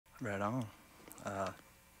Right on.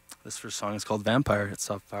 This first song is called Vampire.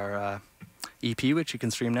 It's off our EP, which you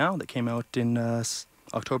can stream now, that came out in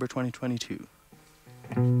October 2022.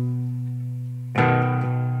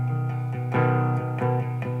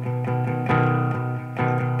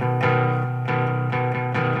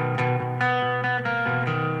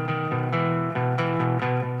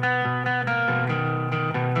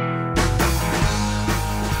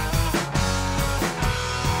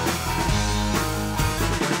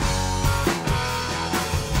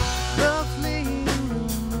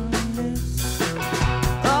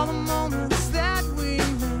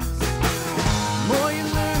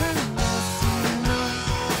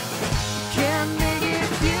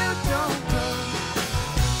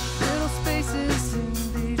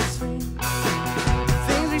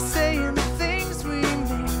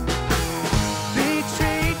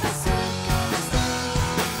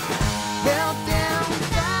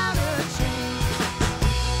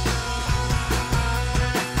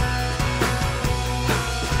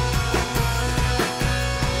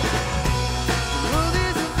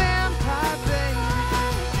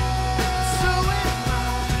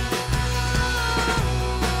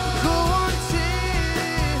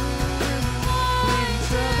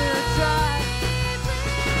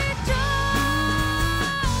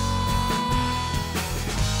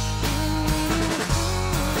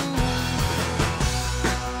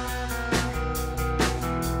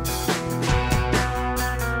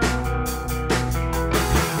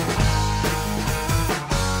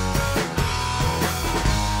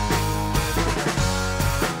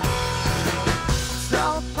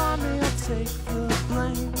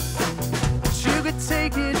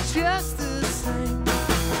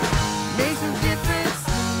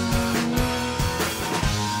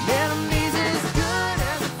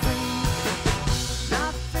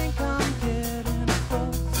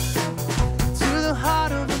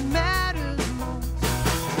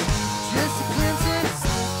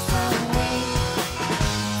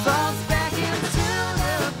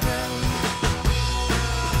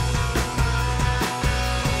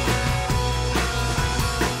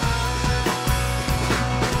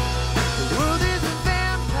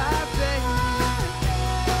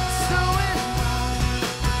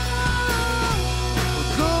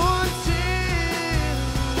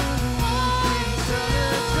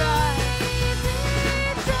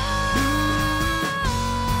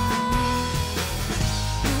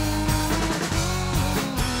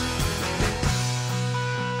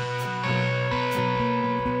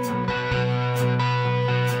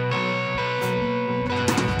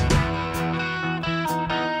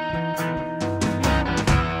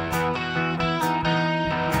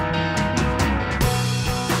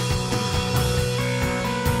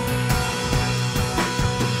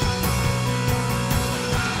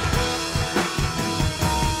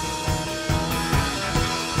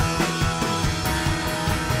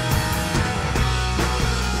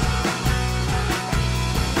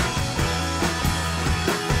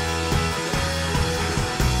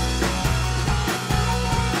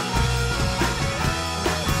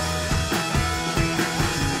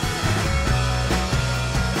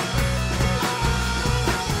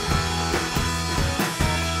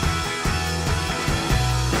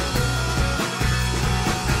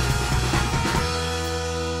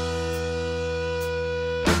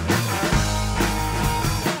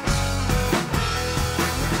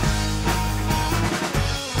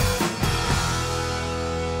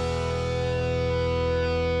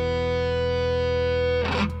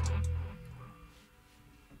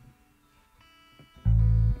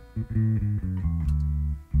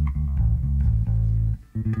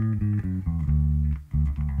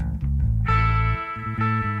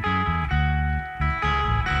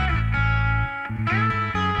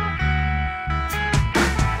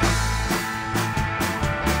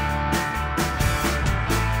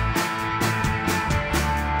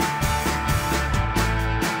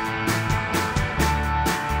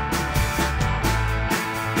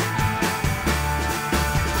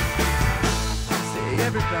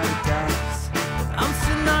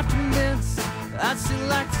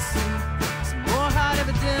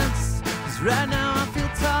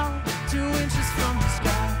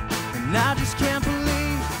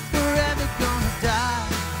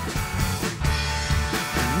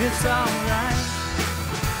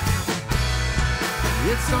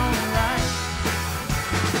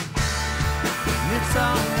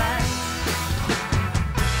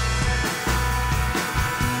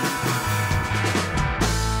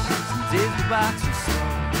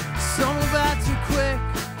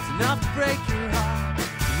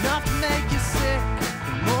 Enough to make you sick.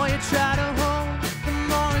 The more you try to hold, the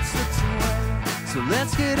more it slips away. So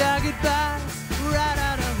let's get our goodbyes right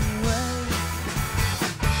out of the way.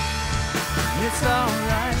 It's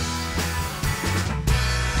alright.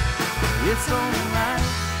 It's alright.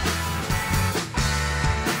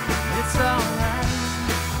 It's alright.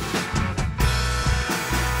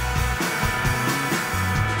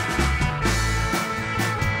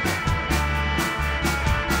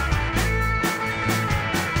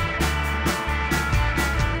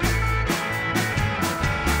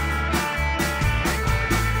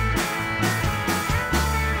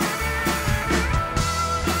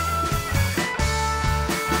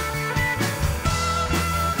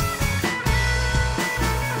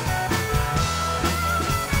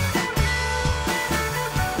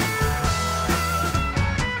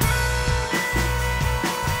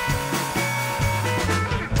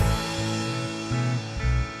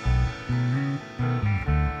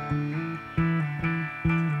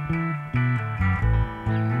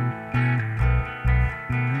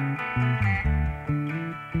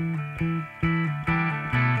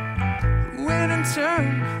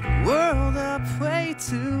 Turn the world up way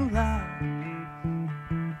too loud.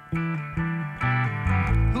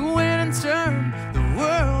 Who went and turned the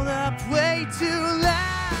world up way too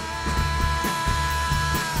loud?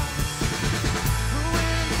 Who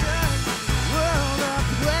went and turned the world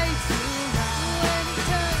up way too loud? Who went and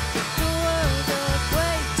turned the world up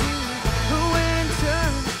way too loud? Who went and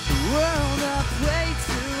turned the world up way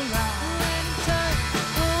too loud?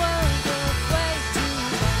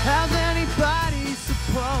 How's anybody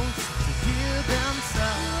supposed to hear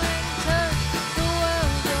themselves? Who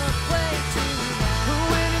went and turned the world up way too loud? Who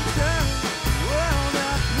went and turned the world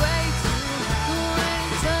up way too loud? Who went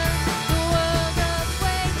and turned the world up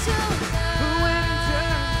way too loud? Who went and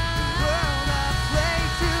turned the world up way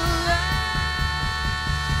too loud?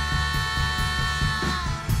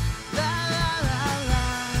 La la la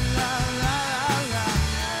la la la la la la la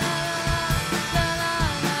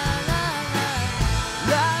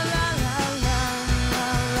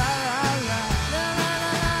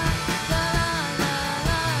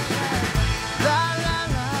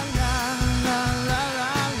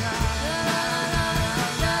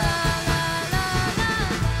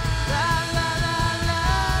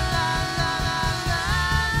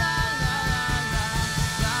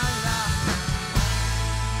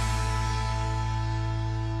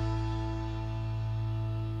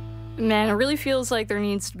Man, it really feels like there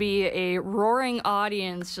needs to be a roaring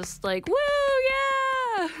audience, just like, woo,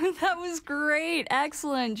 yeah! That was great.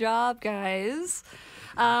 Excellent job, guys.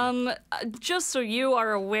 Just so you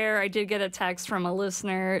are aware, I did get a text from a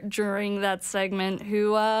listener during that segment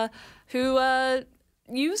who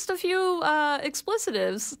used a few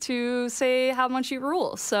explicitives to say how much you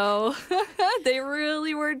rule. So they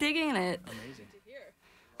really were digging it. Amazing.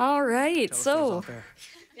 All right, Tell us so... off air.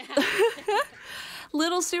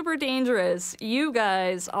 Little Super Dangerous, you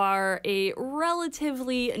guys are a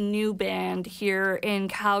relatively new band here in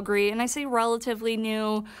Calgary, and I say relatively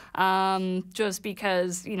new just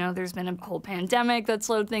because, you know, there's been a whole pandemic that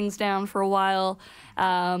slowed things down for a while,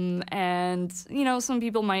 and, you know, some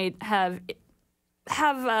people might have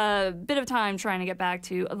a bit of time trying to get back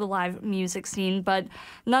to the live music scene, but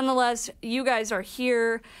nonetheless, you guys are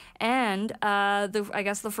here, and I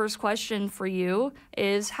guess the first question for you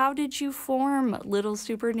is, how did you form Little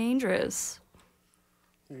Super Dangerous?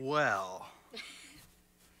 Well,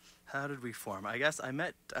 how did we form? I guess I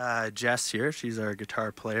met Jess here. She's our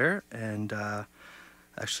guitar player, and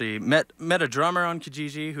actually met a drummer on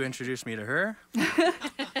Kijiji who introduced me to her.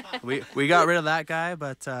 we got rid of that guy,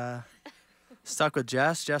 but stuck with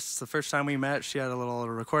Jess. Jess, the first time we met, she had a little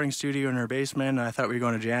recording studio in her basement, and I thought we were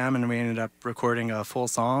going to jam, and we ended up recording a full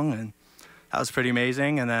song, and that was pretty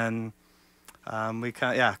amazing. And then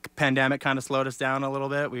pandemic kind of slowed us down a little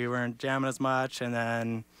bit. We weren't jamming as much, and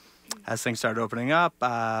then as things started opening up,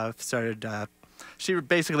 she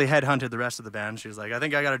basically headhunted the rest of the band. She was like, I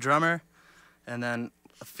think I got a drummer, and then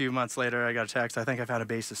a few months later, I got a text, I think I found a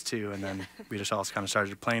bassist too, and then we just all kind of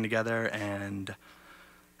started playing together, and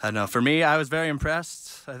I don't know. For me, I was very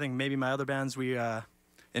impressed. I think maybe my other bands, we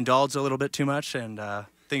indulged a little bit too much, and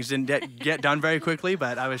things didn't get done very quickly,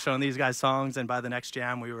 but I was showing these guys songs, and by the next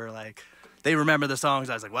jam, we were like, they remember the songs.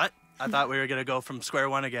 I was like, what? I thought we were going to go from square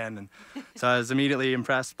one again. And so I was immediately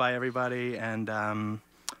impressed by everybody, and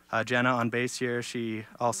Jenna on bass here, she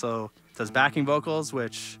also does backing vocals,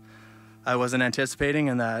 which I wasn't anticipating,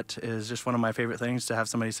 and that is just one of my favorite things, to have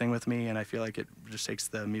somebody sing with me, and I feel like it just takes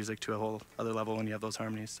the music to a whole other level when you have those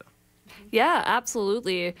harmonies. So. Yeah,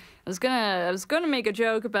 absolutely. I was gonna make a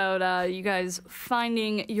joke about you guys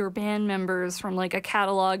finding your band members from like a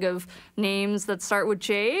catalog of names that start with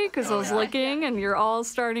J, because I was looking and you're all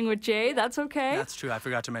starting with J. That's okay. That's true. I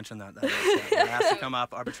forgot to mention that. That has to come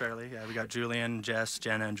up arbitrarily. Yeah, we got Julian, Jess,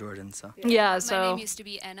 Jenna, and Jordan. So Yeah, My so name used to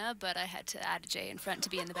be Enna, but I had to add a J in front to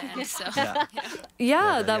be in the band. So yeah.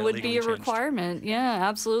 yeah, that would legally be a changed. requirement. Yeah,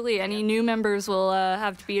 absolutely. Any new members will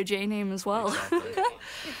have to be a J name as well. Exactly.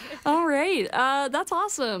 All right. That's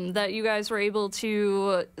awesome that you guys were able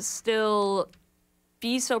to still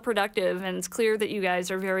be so productive, and it's clear that you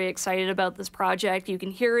guys are very excited about this project. You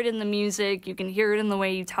can hear it in the music, you can hear it in the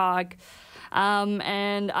way you talk.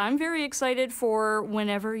 And I'm very excited for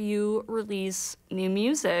whenever you release new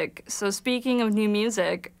music. So speaking of new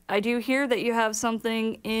music, I do hear that you have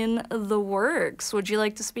something in the works. Would you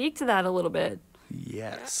like to speak to that a little bit?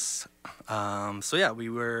 Yes. So yeah, we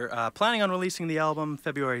were planning on releasing the album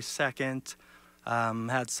February 2nd.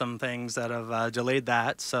 Had some things that have delayed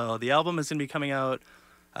that. So the album is going to be coming out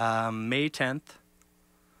May 10th.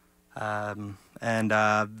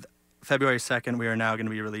 February 2nd, we are now going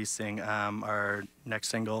to be releasing our next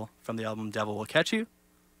single from the album, Devil Will Catch You.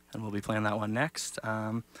 And we'll be playing that one next.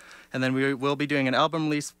 And then we will be doing an album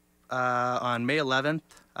release on May 11th.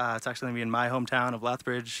 It's actually going to be in my hometown of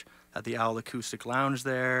Lethbridge at the Owl Acoustic Lounge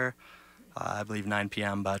there. I believe 9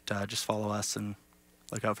 p.m., but just follow us and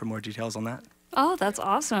look out for more details on that. Oh, that's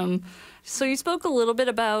awesome. So you spoke a little bit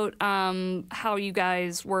about how you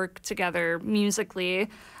guys work together musically.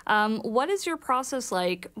 What is your process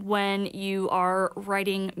like when you are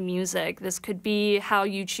writing music? This could be how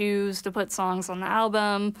you choose to put songs on the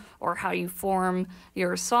album or how you form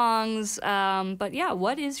your songs. But yeah,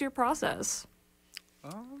 what is your process?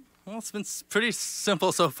 Well, it's been pretty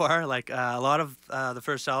simple so far. Like a lot of the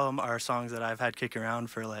first album are songs that I've had kicking around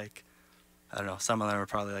for like, I don't know, some of them are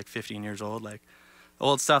probably like 15 years old, like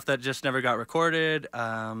old stuff that just never got recorded.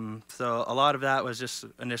 So a lot of that was just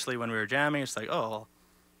initially when we were jamming, it's like, oh,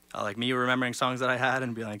 like me remembering songs that I had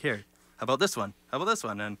and be like, here, how about this one? How about this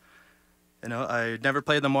one? And, you know, I never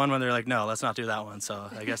played them one when they're like, no, let's not do that one. So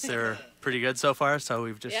I guess they're pretty good so far. So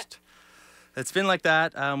we've just, it's been like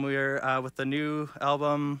that. We're with the new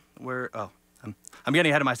album, I'm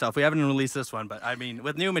getting ahead of myself. We haven't released this one, but I mean,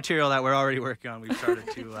 with new material that we're already working on, we've started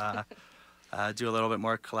to do a little bit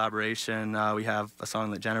more collaboration. We have a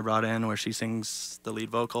song that Jenna brought in where she sings the lead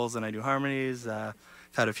vocals and I do harmonies.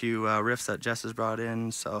 Had a few riffs that Jess has brought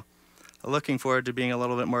in, so looking forward to being a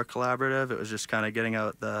little bit more collaborative. It was just kind of getting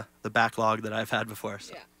out the backlog that I've had before.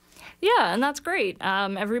 So. Yeah, and that's great.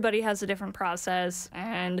 Everybody has a different process,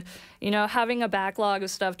 and you know, having a backlog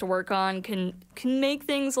of stuff to work on can make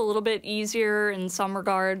things a little bit easier in some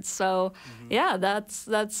regards. So, yeah,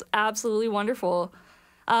 that's absolutely wonderful.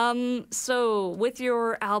 So with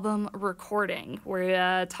your album recording, we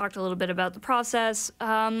talked a little bit about the process.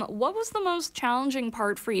 What was the most challenging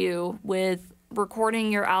part for you with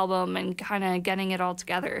recording your album and kind of getting it all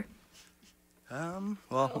together?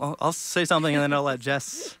 Well, I'll say something and then I'll let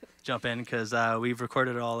Jess jump in because we've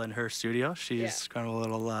recorded it all in her studio. She's kind of a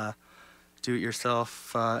little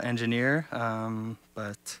do-it-yourself engineer.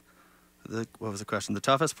 But what was the question? The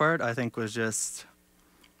toughest part, I think, was just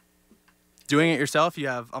doing it yourself. You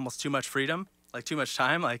have almost too much freedom, like too much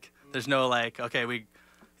time. Like there's no like, okay,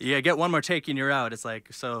 you get one more take and you're out. It's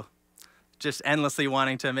like, so just endlessly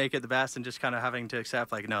wanting to make it the best and just kind of having to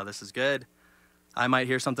accept like, no, this is good. I might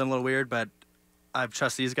hear something a little weird, but I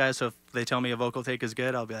trust these guys. So if they tell me a vocal take is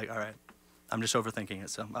good, I'll be like, all right, I'm just overthinking it.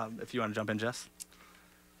 So if you want to jump in, Jess.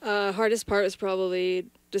 Hardest part was probably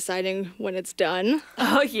deciding when it's done.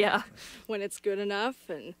 Oh, yeah. When it's good enough,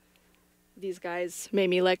 and these guys made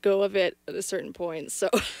me let go of it at a certain point, so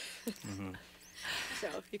so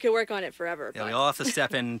you can work on it forever. Yeah, we all have to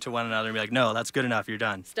step into one another and be like, no, that's good enough, you're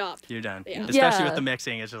done. Stop. You're done. Yeah. Especially with the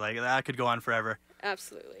mixing, it's just like, that could go on forever.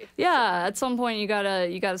 Absolutely. Yeah, at some point you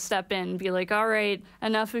gotta step in and be like, all right,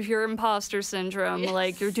 enough of your imposter syndrome. Yes.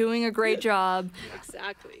 Like, you're doing a great job.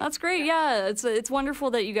 Exactly. That's great. Yeah, it's wonderful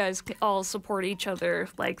that you guys all support each other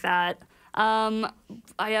like that. I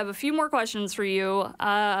have a few more questions for you.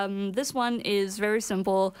 This one is very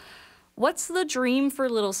simple. What's the dream for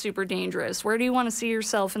Little Super Dangerous? Where do you want to see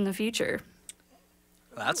yourself in the future?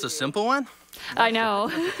 That's a simple one. I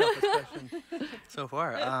know. So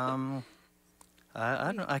far.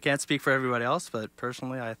 I can't speak for everybody else, but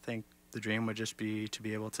personally, I think the dream would just be to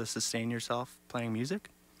be able to sustain yourself playing music.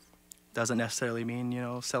 Doesn't necessarily mean, you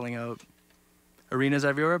know, selling out arenas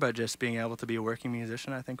everywhere, but just being able to be a working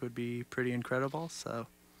musician, I think would be pretty incredible. So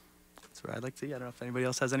that's where I'd like to be. I don't know if anybody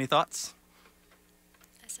else has any thoughts.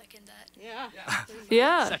 second that. Yeah.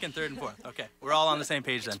 Yeah. Second, third, and fourth. Okay, we're all on the same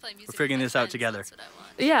page then. Play We're music figuring with my this out friends, together. That's what I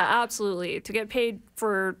want. Yeah, absolutely. To get paid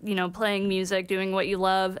for, playing music, doing what you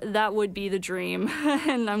love, that would be the dream.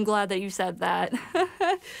 And I'm glad that you said that.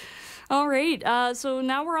 All right. So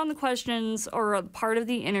now we're on the questions, or a part of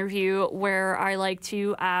the interview where I like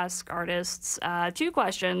to ask artists 2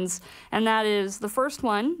 questions. And that is, the first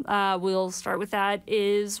one, we'll start with that,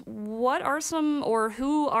 is what are some, or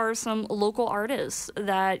who are some local artists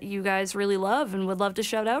that you guys really love and would love to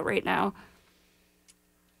shout out right now?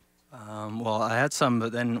 Well, I had some,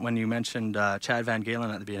 but then when you mentioned Chad Van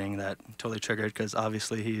Galen at the beginning, that totally triggered, because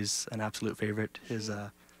obviously he's an absolute favorite. His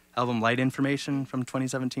album Light Information from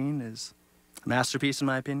 2017 is a masterpiece in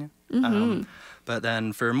my opinion. But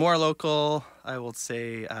then for more local, I will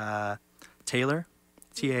say Taylor,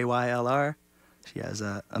 Tayllr. She has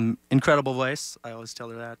an incredible voice. I always tell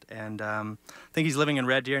her that. And I think he's living in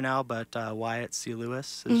Red Deer now, but Wyatt C.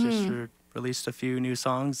 Lewis has just released a few new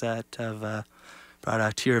songs that have brought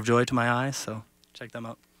a tear of joy to my eyes. So check them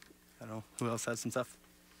out. I don't know who else has some stuff.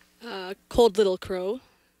 Cold Little Crow.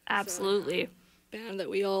 Absolutely. Band that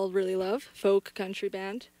we all really love. Folk country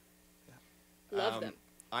band. Love them.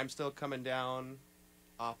 I'm still coming down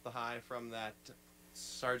off the high from that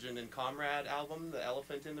Sergeant and Comrade album, The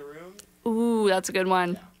Elephant in the Room. Ooh, that's a good one.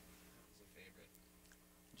 Yeah. That was a favorite.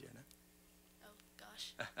 Jenna? Oh,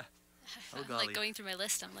 gosh. Oh, I'm golly. like going through my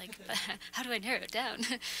list. I'm like, how do I narrow it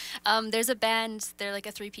down? There's a band, they're like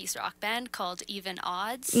a 3-piece rock band called Even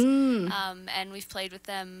Odds. And we've played with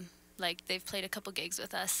them, like they've played a couple gigs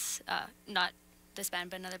with us, not this band,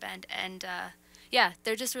 but another band. And yeah,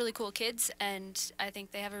 they're just really cool kids, and I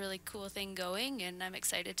think they have a really cool thing going, and I'm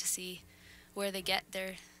excited to see where they get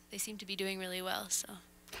there. They seem to be doing really well, so.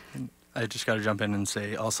 I just got to jump in and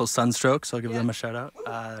say also Sunstroke, so I'll give them a shout out.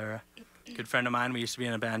 They're a good friend of mine. We used to be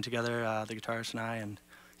in a band together, the guitarist and I, and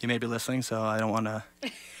he may be listening, so I don't want to.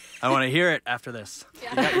 I want to hear it after this.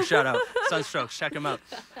 You got your shout out. Sunstrokes, check them out.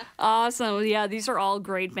 Awesome. Yeah, these are all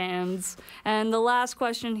great bands. And the last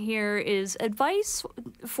question here is advice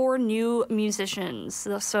for new musicians.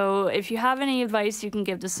 So if you have any advice you can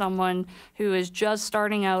give to someone who is just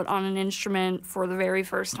starting out on an instrument for the very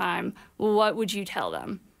first time, what would you tell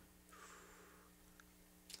them?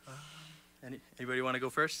 Anybody want to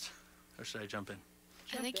go first? Or should I jump in?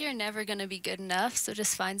 I think you're never going to be good enough, so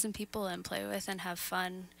just find some people and play with and have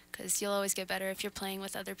fun, because you'll always get better if you're playing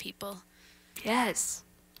with other people. Yes.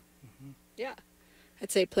 Yeah.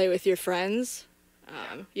 I'd say play with your friends.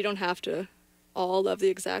 You don't have to all love the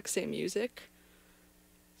exact same music.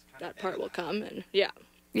 That part will come, and yeah.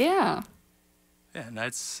 Yeah. Yeah, and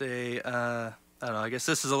I'd say, I don't know, I guess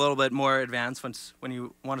this is a little bit more advanced when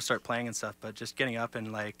you want to start playing and stuff, but just getting up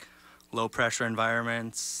in like low pressure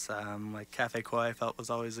environments, like Cafe Koi I felt was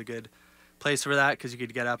always a good place for that, because you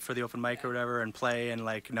could get up for the open mic or whatever and play and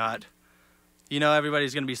like not,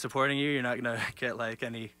 everybody's going to be supporting you. You're not going to get like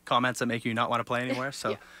any comments that make you not want to play anymore.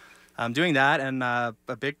 So doing that, and a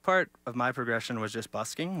big part of my progression was just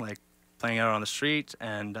busking, like playing out on the street,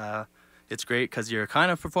 and it's great because you're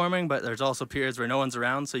kind of performing, but there's also periods where no one's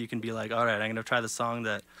around, so you can be like, all right, I'm going to try the song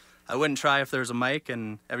that I wouldn't try if there was a mic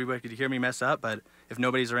and everybody could hear me mess up, but if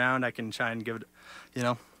nobody's around, I can try and give it,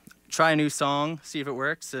 try a new song, see if it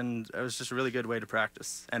works, and it was just a really good way to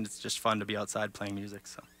practice, and it's just fun to be outside playing music,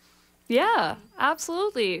 so. Yeah,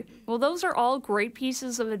 absolutely. Well, those are all great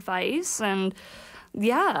pieces of advice, and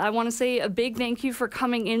yeah, I want to say a big thank you for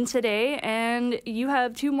coming in today, and you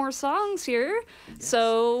have 2 more songs here,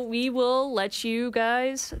 so we will let you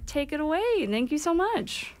guys take it away. Thank you so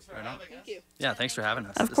much. Thank you. Yeah, thanks for having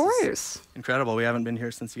us. Of This course. is incredible. We haven't been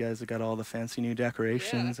here since you guys have got all the fancy new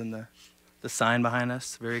decorations and the sign behind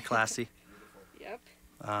us. Very classy. Yep.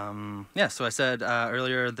 Yeah, so I said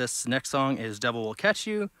earlier, this next song is Devil Will Catch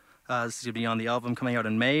You. This is going to be on the album coming out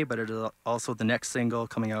in May, but it is also the next single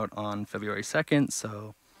coming out on February 2nd.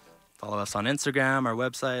 So follow us on Instagram, our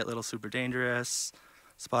website, Little Super Dangerous,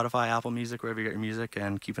 Spotify, Apple Music, wherever you get your music,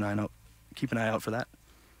 and keep an eye out for that.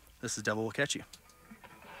 This is Devil Will Catch You.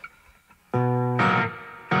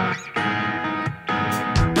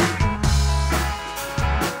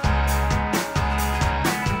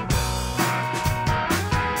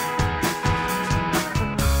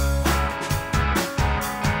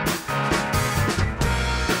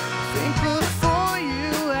 Think before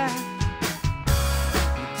you act.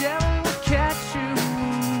 The devil will catch you.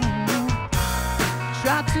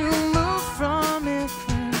 Try to move from it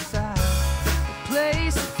inside. A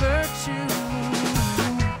place of virtue.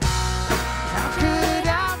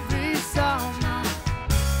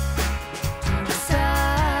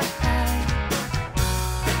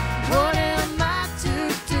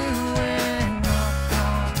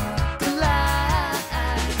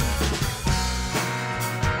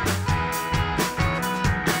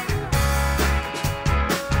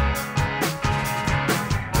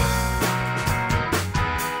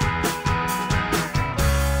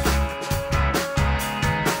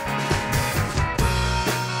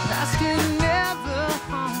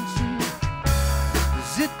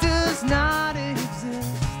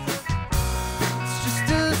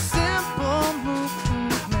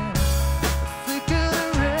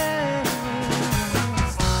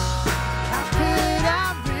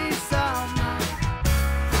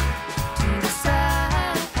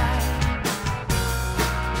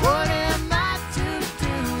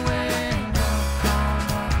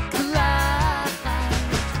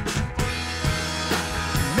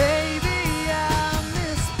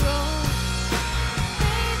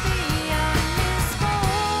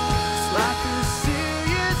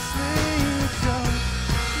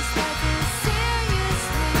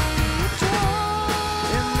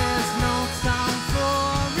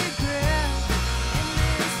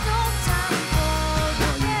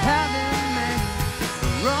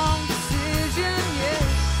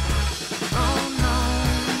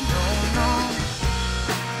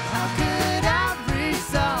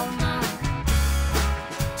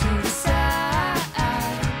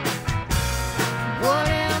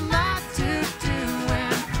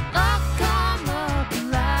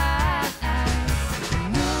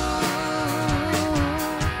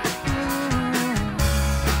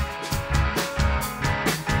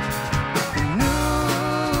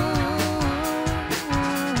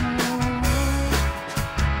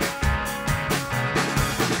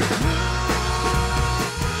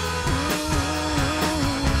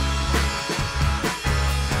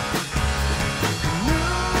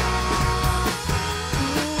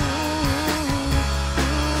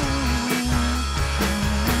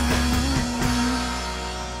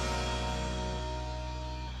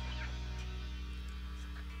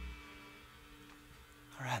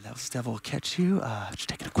 All right, that was Devil Will Catch You. Just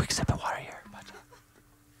taking a quick sip of water here. But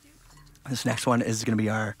this next one is going to be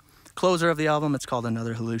our closer of the album. It's called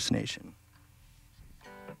Another Hallucination.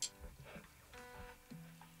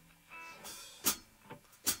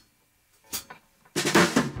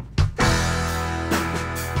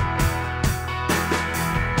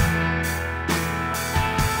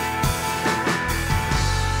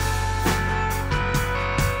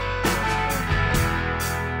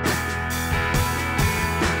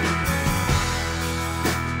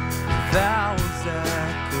 Vowels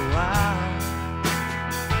echo out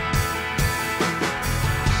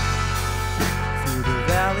through the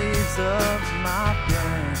valleys of my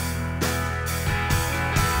brain,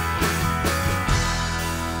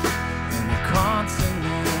 and the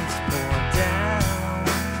consonants pour down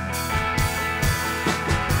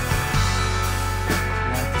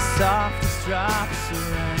like the softest drops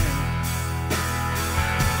of rain.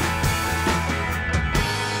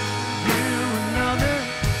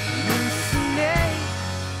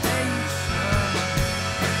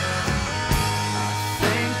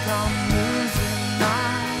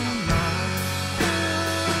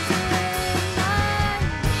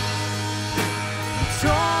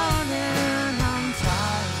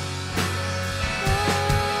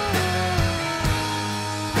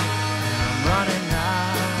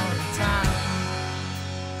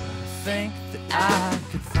 Think that I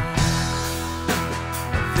could find